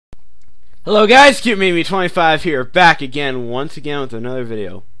Hello guys, Cutemimi25 here, back again, once again with another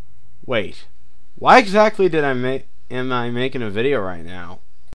video. Wait, why exactly am I making a video right now?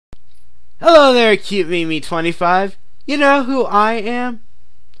 Hello there, Cutemimi25. You know who I am?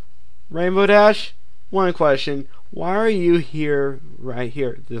 Rainbow Dash? One question, why are you here, right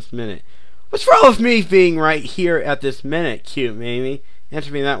here, this minute? What's wrong with me being right here at this minute, Cutemimi?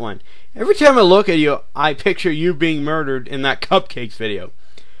 Answer me that one. Every time I look at you, I picture you being murdered in that Cupcakes video.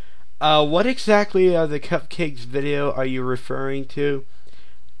 What exactly the Cupcakes video are you referring to?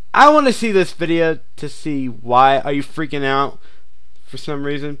 I want to see this video to see why are you freaking out for some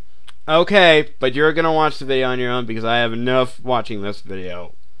reason. Okay, but you're gonna watch the video on your own because I have enough watching this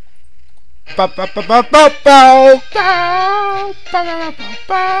video. That bastard.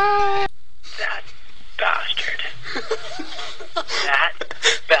 That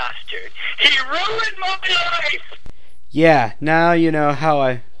bastard. He ruined my life! Yeah, now you know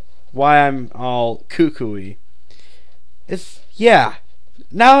why I'm all cuckoo-y.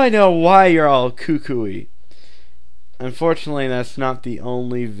 Now I know why you're all cuckoo-y. Unfortunately, that's not the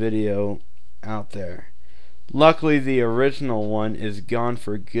only video out there. Luckily, the original one is gone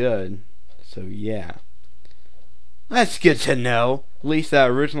for good. So yeah. That's good to know. At least that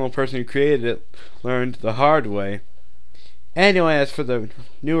original person who created it learned the hard way. Anyway, as for the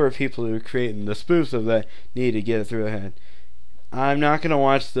newer people who are creating the spoofs of that, need to get it through their head. I'm not going to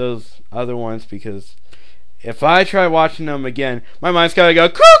watch those other ones because if I try watching them again, my mind's going to go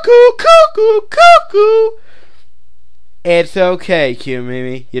cuckoo, cuckoo, cuckoo. It's okay,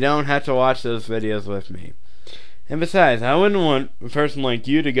 Cutemimi. You don't have to watch those videos with me. And besides, I wouldn't want a person like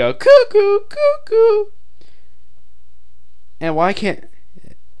you to go cuckoo, cuckoo. And why can't,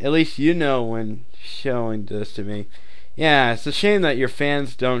 at least you know when showing this to me. Yeah, it's a shame that your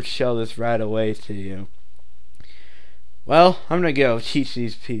fans don't show this right away to you. Well, I'm gonna go teach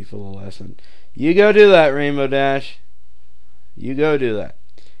these people a lesson. You go do that, Rainbow Dash. You go do that.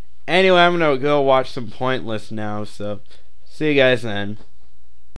 Anyway, I'm gonna go watch some Pointless now, so see you guys then.